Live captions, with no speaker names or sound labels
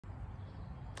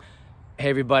Hey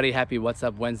everybody, happy What's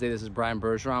Up Wednesday. This is Brian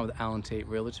Bergeron with Allen Tate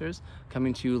Realtors,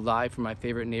 coming to you live from my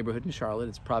favorite neighborhood in Charlotte.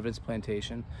 It's Providence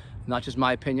Plantation. Not just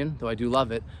my opinion, though I do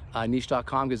love it.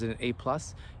 Niche.com gives it an A+.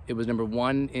 It was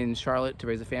 #1 in Charlotte to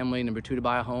raise a family, #2 to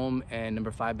buy a home, and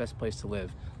 #5 best place to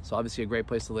live. So obviously a great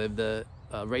place to live. The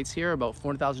rates here are about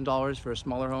 $400,000 for a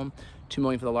smaller home, $2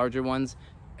 million for the larger ones,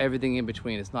 everything in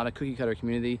between. It's not a cookie cutter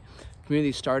community.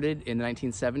 Community started in the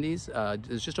 1970s.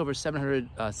 There's just over 700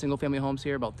 single family homes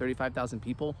here, about 35,000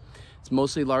 people. It's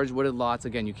mostly large wooded lots.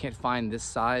 Again, you can't find this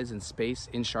size and space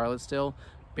in Charlotte still.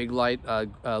 Big light,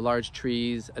 large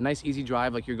trees, a nice easy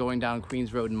drive like you're going down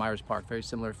Queens Road in Myers Park. Very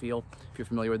similar feel if you're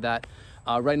familiar with that.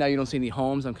 Right now you don't see any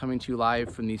homes. I'm coming to you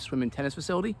live from the swim and tennis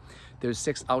facility. There's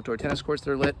 6 outdoor tennis courts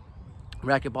that are lit,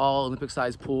 racquetball, Olympic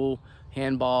sized pool,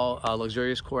 handball,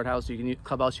 luxurious courthouse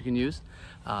clubhouse you can use.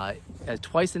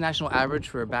 Twice the national average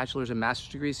for bachelor's and master's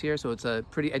degrees here, so it's a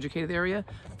pretty educated area,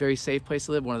 very safe place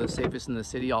to live, one of the safest in the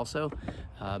city also.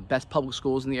 Best public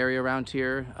schools in the area around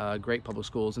here, great public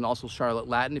schools, and also Charlotte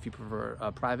Latin, if you prefer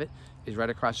private, is right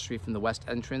across the street from the west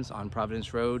entrance on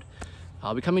Providence Road.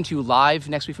 I'll be coming to you live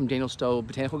next week from Daniel Stowe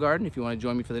Botanical Garden if you want to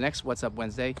join me for the next What's Up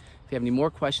Wednesday. If you have any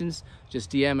more questions, just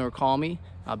DM or call me.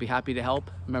 I'll be happy to help.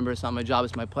 Remember, it's not my job,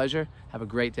 it's my pleasure. Have a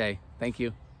great day. Thank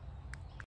you.